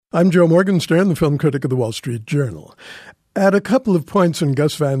I'm Joe Morgenstern, the film critic of the Wall Street Journal. At a couple of points in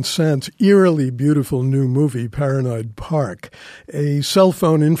Gus Van Sant's eerily beautiful new movie, Paranoid Park, a cell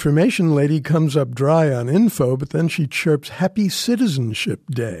phone information lady comes up dry on info, but then she chirps Happy Citizenship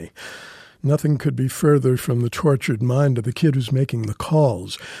Day. Nothing could be further from the tortured mind of the kid who's making the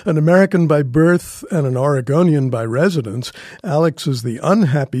calls. An American by birth and an Oregonian by residence, Alex is the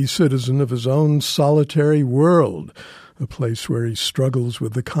unhappy citizen of his own solitary world, a place where he struggles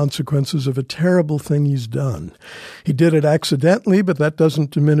with the consequences of a terrible thing he's done. He did it accidentally, but that doesn't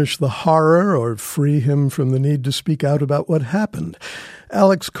diminish the horror or free him from the need to speak out about what happened.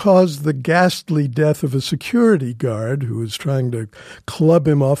 Alex caused the ghastly death of a security guard who was trying to club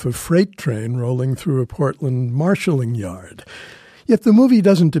him off a freight train rolling through a Portland marshalling yard. Yet the movie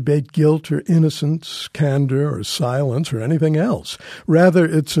doesn't debate guilt or innocence, candor or silence or anything else. Rather,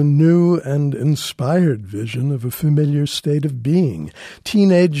 it's a new and inspired vision of a familiar state of being,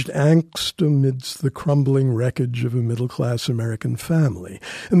 teenaged angst amidst the crumbling wreckage of a middle-class American family.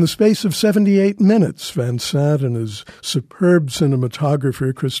 In the space of 78 minutes, Van Sant and his superb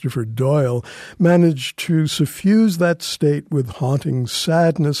cinematographer, Christopher Doyle, managed to suffuse that state with haunting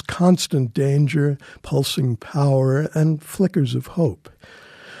sadness, constant danger, pulsing power, and flickers of hope.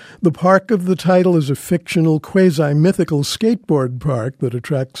 The park of the title is a fictional, quasi-mythical skateboard park that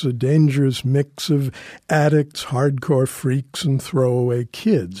attracts a dangerous mix of addicts, hardcore freaks, and throwaway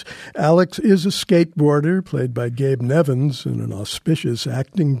kids. Alex is a skateboarder, played by Gabe Nevins in an auspicious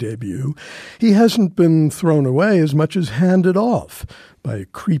acting debut. He hasn't been thrown away as much as handed off, by a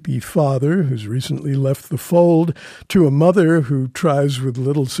creepy father who's recently left the fold, to a mother who tries with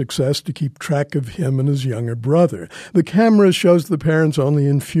little success to keep track of him and his younger brother. The camera shows the parents only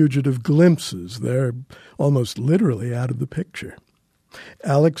in fugitive glimpses. They're almost literally out of the picture.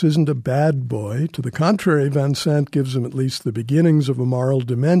 Alex isn't a bad boy. To the contrary, Van Sant gives him at least the beginnings of a moral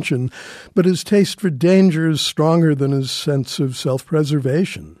dimension, but his taste for danger is stronger than his sense of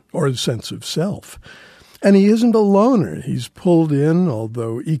self-preservation, or his sense of self. And he isn't a loner. He's pulled in,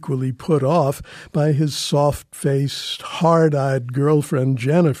 although equally put off, by his soft-faced, hard-eyed girlfriend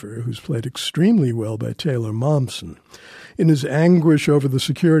Jennifer, who's played extremely well by Taylor Momsen. In his anguish over the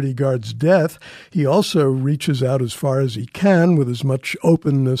security guard's death, he also reaches out as far as he can, with as much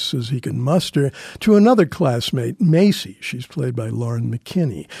openness as he can muster, to another classmate, Macy. She's played by Lauren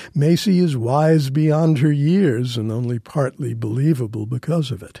McKinney. Macy is wise beyond her years and only partly believable because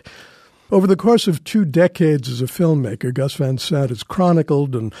of it. Over the course of 2 decades as a filmmaker, Gus Van Sant has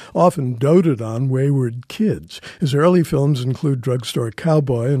chronicled and often doted on wayward kids. His early films include Drugstore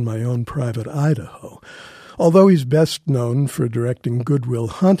Cowboy and My Own Private Idaho. Although he's best known for directing Good Will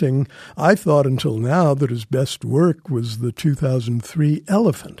Hunting, I thought until now that his best work was the 2003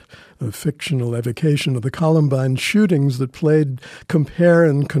 Elephant, a fictional evocation of the Columbine shootings that played compare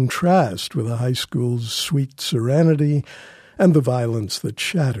and contrast with a high school's sweet serenity and the violence that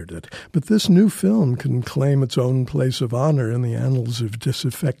shattered it. But this new film can claim its own place of honor in the annals of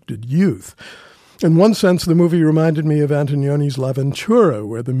disaffected youth. In one sense, the movie reminded me of Antonioni's La Ventura,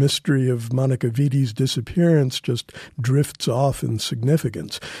 where the mystery of Monica Vitti's disappearance just drifts off in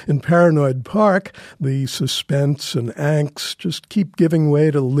significance. In Paranoid Park, the suspense and angst just keep giving way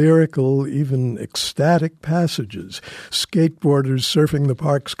to lyrical, even ecstatic passages. Skateboarders surfing the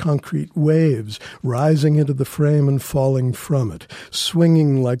park's concrete waves, rising into the frame and falling from it,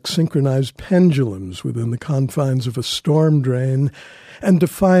 swinging like synchronized pendulums within the confines of a storm drain, and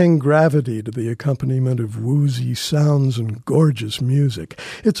defying gravity to the accompaniment of woozy sounds and gorgeous music.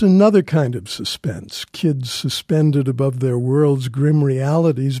 It's another kind of suspense, kids suspended above their world's grim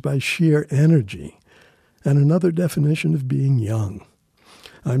realities by sheer energy, and another definition of being young.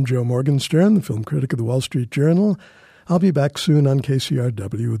 I'm Joe Morgenstern, the film critic of the Wall Street Journal. I'll be back soon on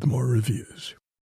KCRW with more reviews.